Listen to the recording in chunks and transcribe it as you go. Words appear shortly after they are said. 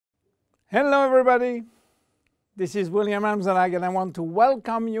Hello everybody, this is William Amzallag and I want to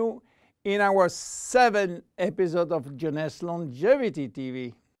welcome you in our 7th episode of Jeunesse Longevity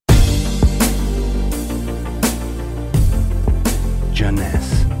TV.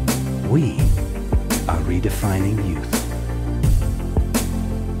 Jeunesse, we are redefining youth.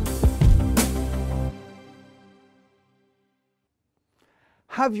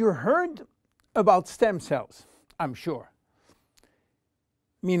 Have you heard about stem cells? I'm sure.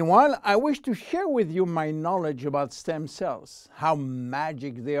 Meanwhile, I wish to share with you my knowledge about stem cells, how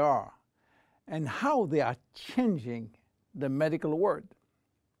magic they are, and how they are changing the medical world.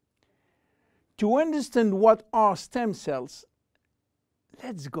 To understand what are stem cells,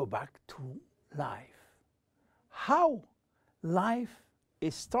 let's go back to life. How life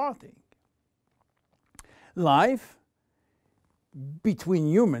is starting. Life between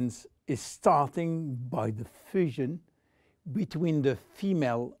humans is starting by the fusion between the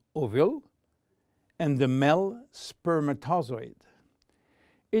female ovule and the male spermatozoid.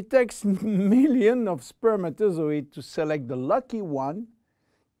 It takes millions of spermatozoids to select the lucky one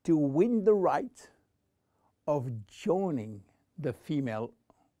to win the right of joining the female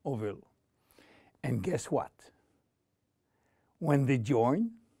ovule. And guess what? When they join,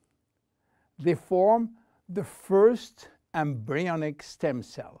 they form the first embryonic stem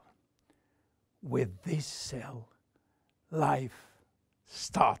cell. With this cell, life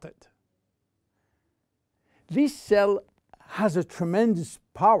started. This cell has a tremendous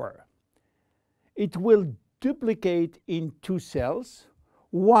power. It will duplicate in 2 cells,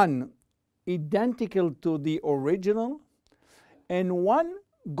 one identical to the original, and one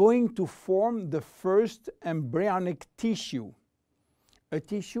going to form the first embryonic tissue. A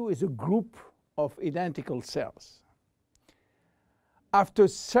tissue is a group of identical cells. After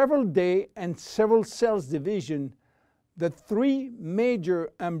several days and several cells division, the 3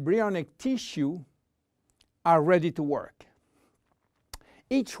 major embryonic tissue are ready to work.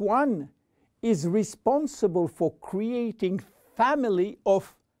 Each one is responsible for creating family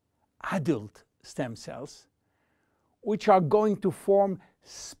of adult stem cells, which are going to form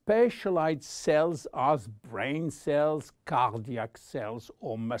specialized cells as brain cells, cardiac cells,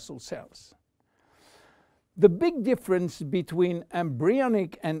 or muscle cells. The big difference between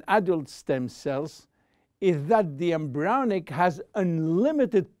embryonic and adult stem cells is that the embryonic has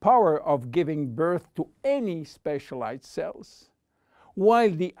unlimited power of giving birth to any specialized cells, while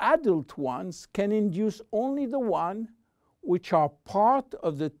the adult ones can induce only the one which are part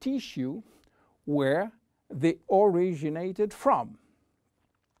of the tissue where they originated from.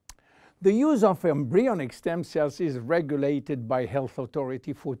 The use of embryonic stem cells is regulated by health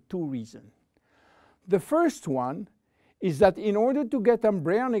authority for 2 reasons. The first one is that in order to get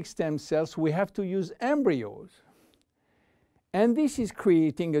embryonic stem cells, we have to use embryos. And this is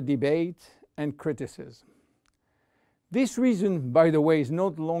creating a debate and criticism. This reason, by the way, is no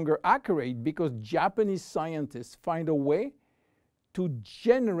longer accurate because Japanese scientists find a way to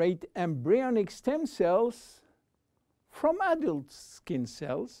generate embryonic stem cells from adult skin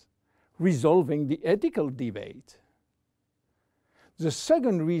cells, resolving the ethical debate. The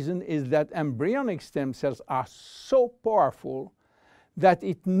second reason is that embryonic stem cells are so powerful that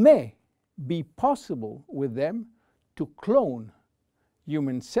it may be possible with them to clone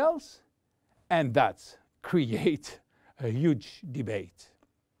human cells, and that's create a huge debate.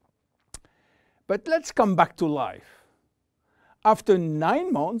 But let's come back to life. After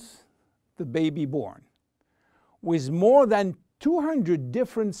 9 months, the baby born, with more than 200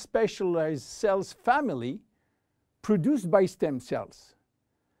 different specialized cells family produced by stem cells.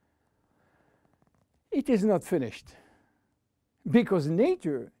 It is not finished, because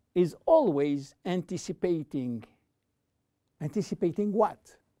nature is always anticipating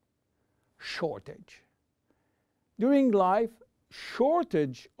what? Shortage. During life,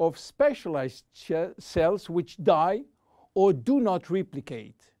 shortage of specialized cells which die or do not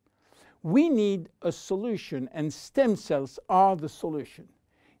replicate. We need a solution, and stem cells are the solution.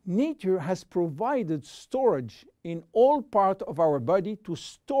 Nature has provided storage in all parts of our body to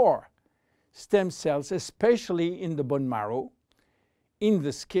store stem cells, especially in the bone marrow, in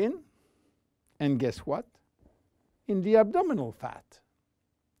the skin, and guess what? In the abdominal fat.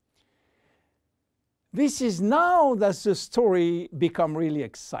 This is now that the story becomes really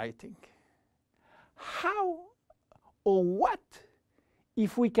exciting. How or what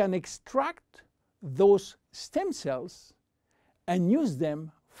if we can extract those stem cells and use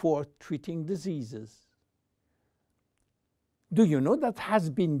them for treating diseases? Do you know that has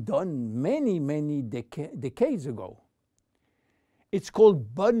been done many decades ago? It's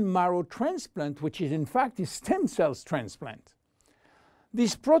called bone marrow transplant, which is in fact a stem cells transplant.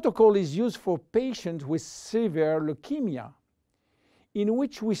 This protocol is used for patients with severe leukemia, in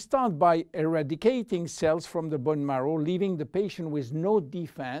which we start by eradicating cells from the bone marrow, leaving the patient with no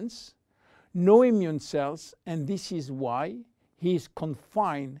defense, no immune cells, and this is why he is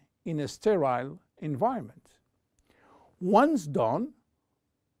confined in a sterile environment. Once done,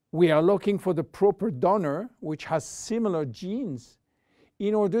 we are looking for the proper donor which has similar genes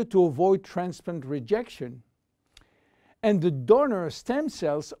in order to avoid transplant rejection. And the donor stem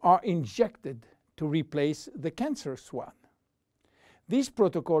cells are injected to replace the cancerous one. This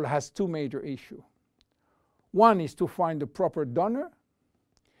protocol has two major issues. One is to find the proper donor,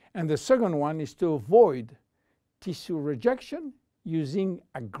 and the second one is to avoid tissue rejection using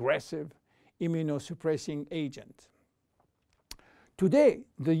aggressive immunosuppressing agent. Today,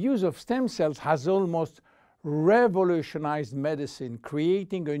 the use of stem cells has almost revolutionized medicine,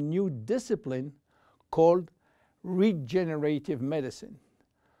 creating a new discipline called regenerative medicine.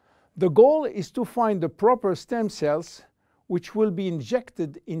 The goal is to find the proper stem cells which will be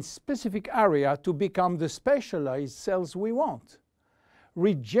injected in specific area to become the specialized cells we want.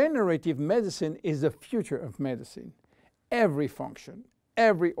 Regenerative medicine is the future of medicine. Every function,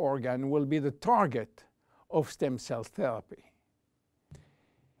 every organ will be the target of stem cell therapy.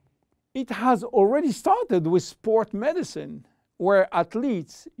 It has already started with sport medicine, where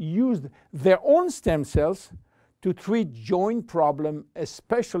athletes used their own stem cells to treat joint problems,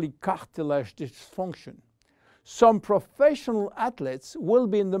 especially cartilage dysfunction. Some professional athletes will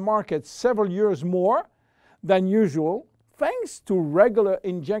be in the market several years more than usual, thanks to regular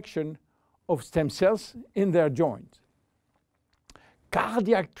injection of stem cells in their joint.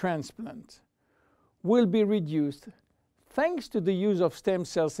 Cardiac transplant will be reduced thanks to the use of stem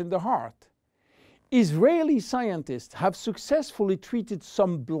cells in the heart. Israeli scientists have successfully treated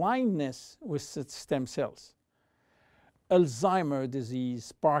some blindness with such stem cells. Alzheimer's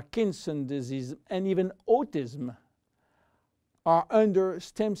disease, Parkinson's disease, and even autism are under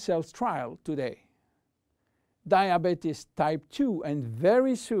stem cells trial today. Diabetes type 2 and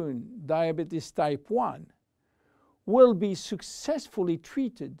very soon diabetes type 1 will be successfully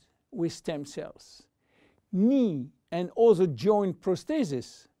treated with stem cells. Knee and other joint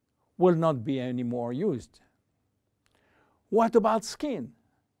prosthesis will not be anymore used. What about skin?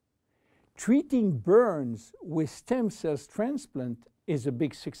 Treating burns with stem cells transplant is a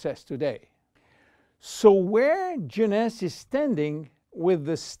big success today. So where Jeunesse is standing with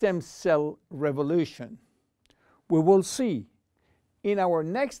the stem cell revolution? We will see in our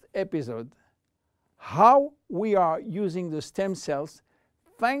next episode how we are using the stem cells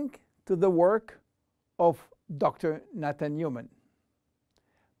thanks to the work of Dr. Nathan Newman.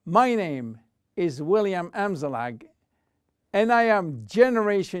 My name is William Amzallag, and I am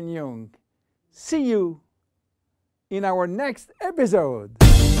Generation Young. See you in our next episode.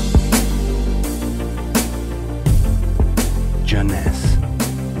 Jeunesse.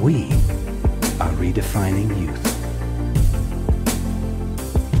 We are redefining youth.